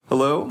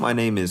my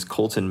name is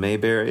Colten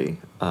Mayberry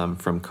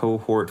from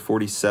Cohort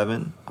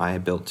 47. I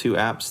built two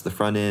apps. The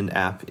front-end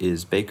app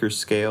is Baker's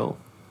Scale,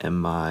 and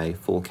my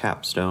full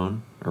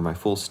capstone, or my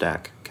full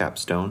stack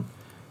capstone,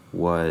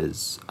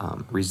 was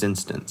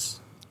Resistance.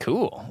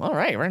 Cool. All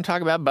right, we're going to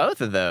talk about both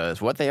of those,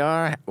 what they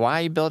are, why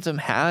you built them,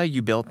 how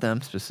you built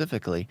them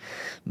specifically.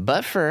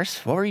 But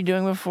first, what were you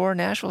doing before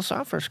Nashville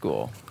Software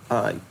School?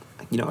 I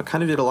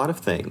kind of did a lot of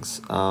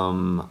things.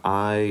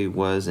 I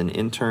was an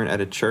intern at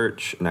a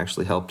church and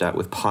actually helped out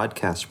with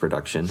podcast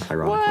production,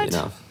 ironically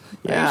enough.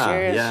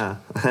 Yeah,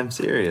 I'm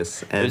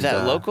serious. And, was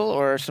that local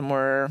or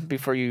somewhere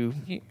before you...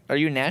 Are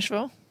you in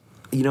Nashville?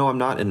 I'm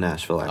not in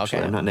Nashville, actually.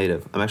 Okay. I'm not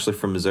native. I'm actually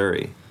from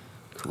Missouri.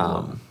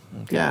 Cool.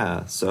 Okay.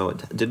 Yeah, so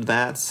did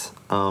that.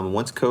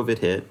 Once COVID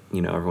hit,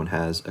 everyone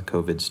has a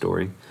COVID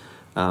story.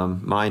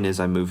 Mine is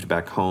I moved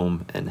back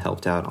home and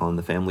helped out on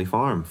the family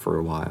farm for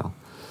a while.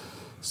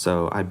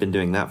 So I'd been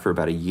doing that for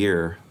about a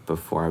year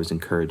before I was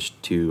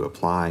encouraged to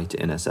apply to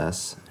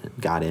NSS.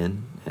 Got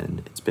in,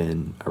 and it's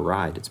been a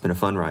ride. It's been a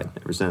fun ride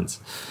ever since.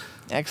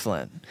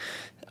 Excellent.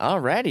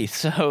 Alrighty,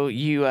 so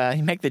you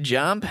make the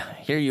jump.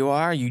 Here you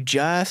are. You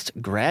just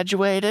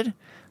graduated.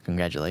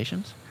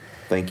 Congratulations.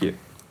 Thank you.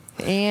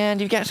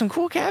 And you've got some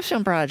cool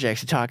capstone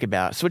projects to talk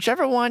about. So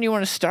whichever one you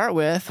want to start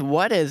with,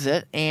 what is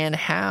it and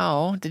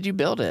how did you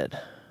build it?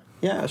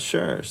 Yeah,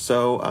 sure.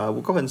 So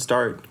we'll go ahead and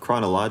start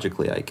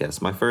chronologically, I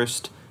guess. My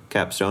first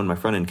capstone, my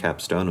front-end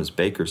capstone, was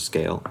Baker's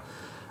Scale.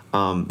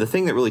 The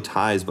thing that really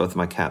ties both of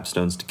my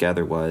capstones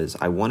together was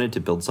I wanted to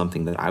build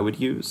something that I would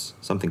use,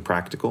 something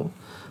practical.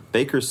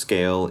 Baker's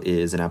Scale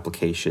is an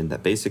application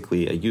that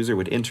basically a user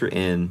would enter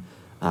in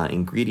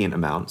ingredient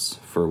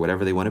amounts for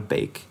whatever they want to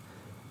bake,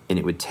 and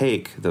it would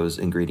take those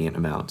ingredient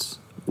amounts,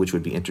 which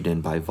would be entered in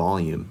by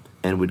volume,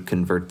 and would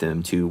convert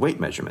them to weight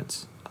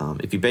measurements.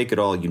 If you bake at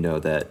all, you know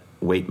that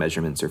weight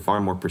measurements are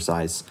far more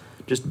precise,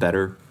 just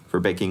better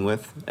for baking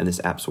with, and this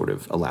app sort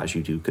of allows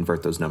you to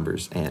convert those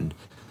numbers and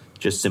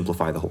just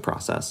simplify the whole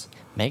process.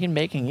 Making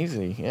baking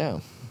easy, yeah.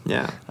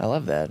 Yeah. I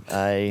love that.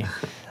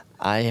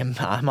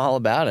 I'm all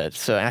about it.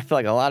 So I feel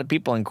like a lot of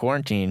people in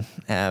quarantine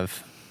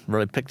have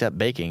really picked up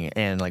baking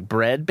and like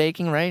bread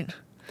baking, right?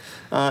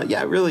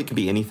 Yeah, really, it could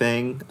be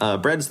anything.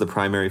 Bread's the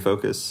primary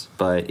focus,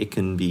 but it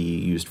can be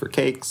used for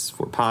cakes,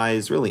 for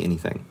pies, really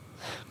anything.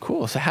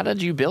 Cool. So how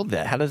did you build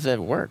that? How does that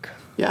work?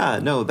 Yeah,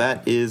 no,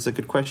 that is a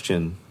good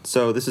question.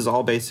 So this is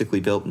all basically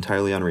built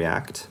entirely on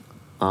React.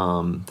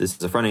 This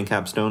is a front-end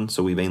capstone,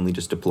 so we mainly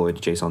just deployed a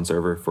JSON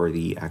server for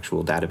the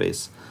actual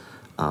database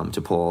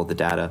to pull all the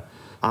data.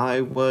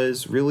 I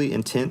was really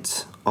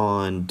intent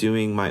on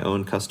doing my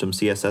own custom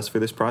CSS for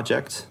this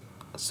project.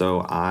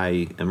 So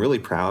I am really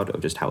proud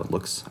of just how it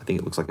looks. I think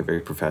it looks like a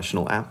very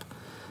professional app.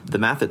 The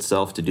math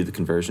itself to do the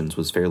conversions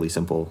was fairly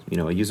simple.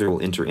 A user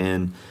will enter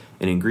in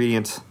an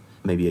ingredient,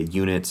 maybe a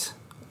unit.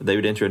 They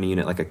would enter in a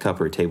unit like a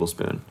cup or a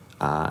tablespoon,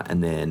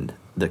 and then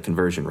the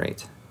conversion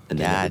rate. And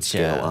then it would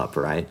scale up,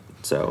 right?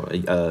 So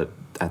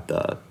at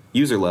the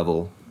user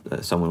level,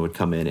 someone would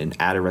come in and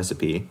add a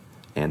recipe,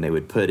 and they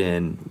would put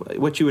in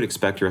what you would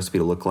expect your recipe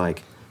to look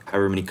like,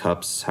 however many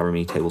cups, however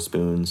many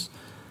tablespoons,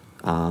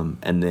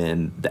 and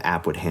then the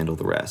app would handle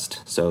the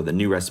rest. So the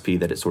new recipe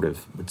that it sort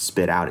of would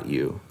spit out at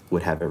you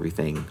would have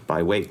everything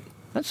by weight.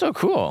 That's so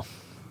cool.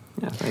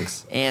 Yeah,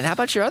 thanks. And how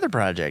about your other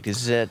project?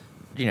 Is it,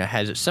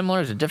 is it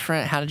similar? Is it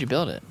different? How did you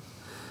build it?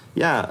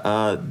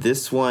 Yeah,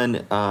 this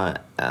one, I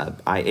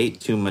ate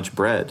too much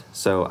bread,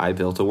 so I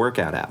built a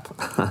workout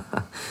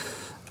app.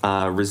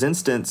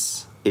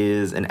 Resistance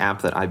is an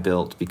app that I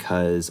built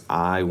because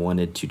I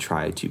wanted to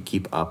try to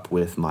keep up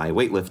with my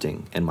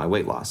weightlifting and my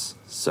weight loss.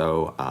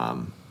 So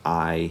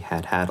I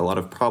had a lot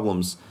of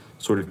problems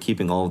sort of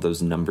keeping all of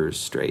those numbers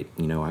straight.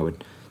 I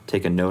would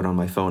take a note on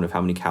my phone of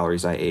how many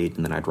calories I ate,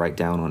 and then I'd write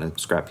down on a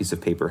scrap piece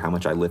of paper how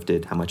much I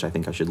lifted, how much I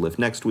think I should lift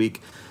next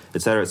week,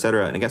 et cetera, et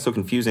cetera. And it got so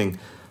confusing,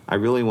 I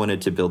really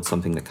wanted to build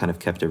something that kind of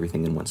kept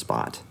everything in one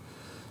spot.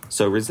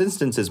 So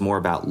Resistance is more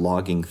about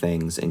logging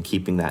things and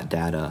keeping that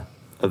data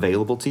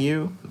available to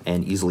you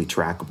and easily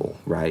trackable,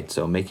 right?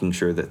 So making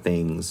sure that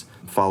things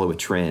follow a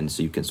trend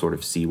so you can sort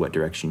of see what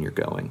direction you're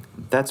going.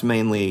 That's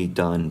mainly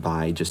done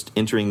by just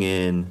entering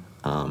in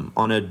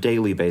on a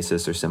daily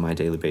basis or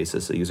semi-daily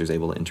basis. The user's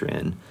able to enter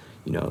in,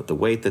 the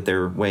weight that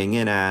they're weighing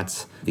in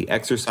at, the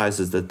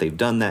exercises that they've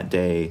done that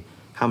day,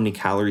 how many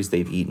calories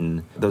they've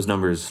eaten. Those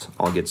numbers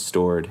all get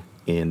stored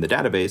in the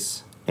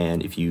database,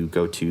 and if you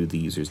go to the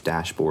user's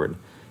dashboard,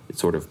 it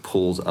sort of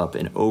pulls up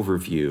an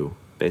overview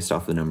based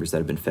off the numbers that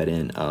have been fed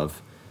in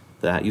of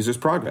that user's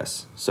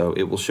progress. So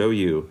it will show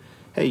you,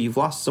 hey, you've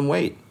lost some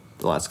weight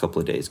the last couple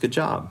of days. Good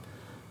job.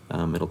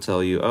 It'll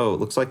tell you, oh,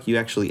 it looks like you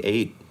actually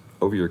ate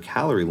over your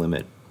calorie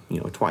limit,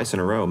 twice in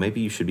a row.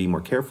 Maybe you should be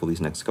more careful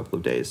these next couple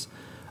of days.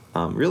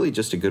 Really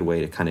just a good way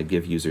to kind of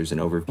give users an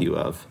overview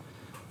of,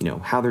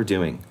 how they're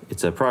doing.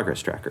 It's a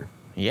progress tracker.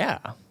 Yeah,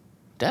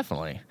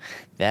 definitely.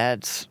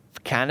 That's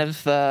kind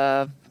of,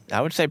 I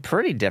would say,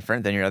 pretty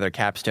different than your other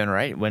capstone,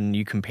 right? When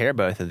you compare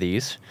both of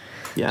these.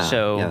 Yeah.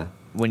 So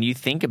when you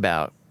think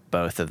about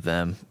both of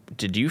them,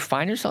 did you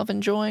find yourself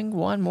enjoying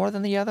one more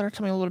than the other?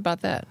 Tell me a little bit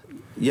about that.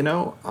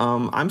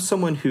 I'm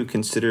someone who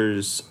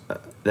considers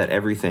that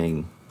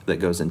everything that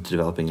goes into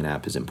developing an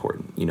app is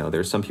important. There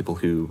are some people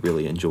who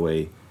really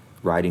enjoy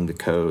writing the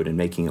code and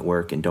making it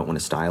work and don't want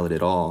to style it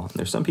at all. And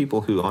there's some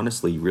people who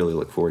honestly really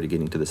look forward to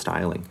getting to the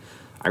styling.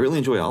 I really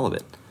enjoy all of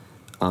it.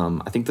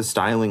 I think the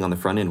styling on the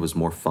front end was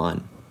more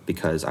fun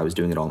because I was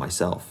doing it all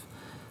myself.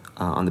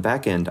 On the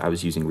back end, I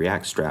was using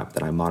React Strap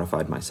that I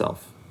modified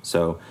myself.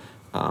 So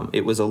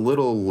it was a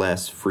little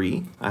less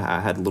free.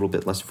 I had a little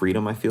bit less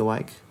freedom, I feel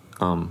like.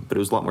 But it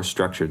was a lot more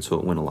structured, so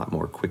it went a lot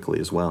more quickly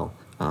as well.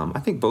 I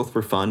think both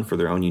were fun for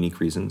their own unique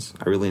reasons.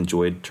 I really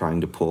enjoyed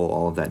trying to pull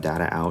all of that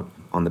data out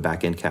on the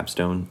back-end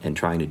capstone and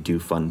trying to do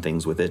fun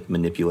things with it,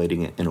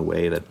 manipulating it in a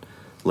way that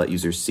let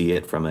users see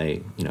it from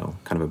a, kind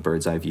of a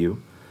bird's eye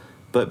view.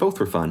 But both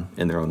were fun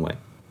in their own way.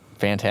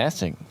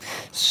 Fantastic.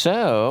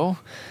 So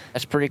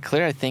that's pretty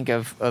clear, I think,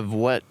 of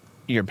what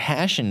your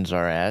passions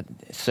are at.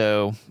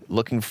 So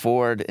looking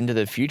forward into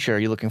the future, are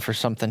you looking for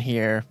something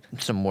here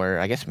somewhere?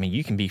 I guess,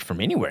 you can be from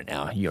anywhere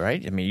now, you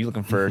right? You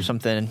looking for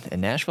something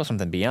in Nashville,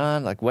 something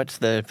beyond? Like, what's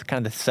the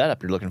kind of the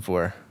setup you're looking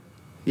for?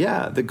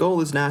 Yeah, the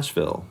goal is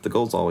Nashville. The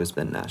goal's always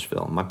been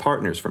Nashville. My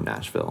partner's from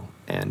Nashville,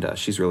 and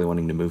she's really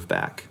wanting to move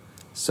back.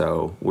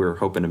 So we're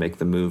hoping to make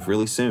the move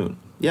really soon.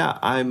 Yeah,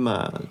 I'm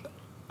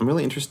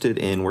really interested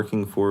in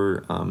working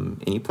for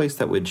any place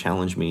that would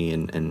challenge me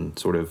and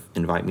sort of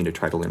invite me to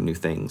try to learn new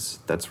things.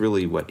 That's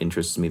really what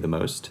interests me the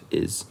most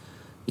is,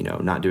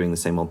 not doing the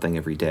same old thing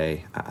every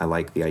day. I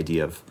like the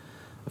idea of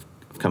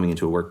coming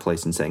into a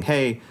workplace and saying,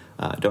 hey,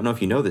 don't know if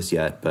you know this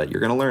yet, but you're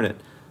going to learn it.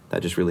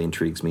 That just really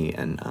intrigues me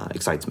and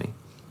excites me.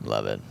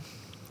 Love it.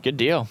 Good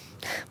deal.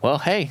 Well,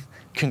 hey,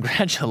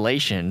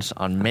 congratulations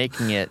on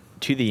making it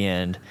to the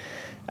end.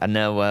 I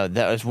know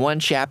that was one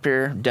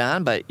chapter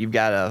done, but you've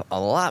got a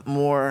lot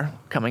more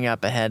coming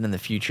up ahead in the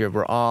future.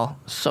 We're all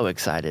so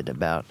excited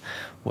about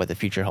what the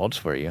future holds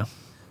for you.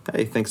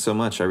 Hey, thanks so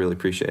much. I really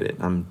appreciate it.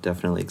 I'm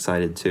definitely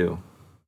excited too.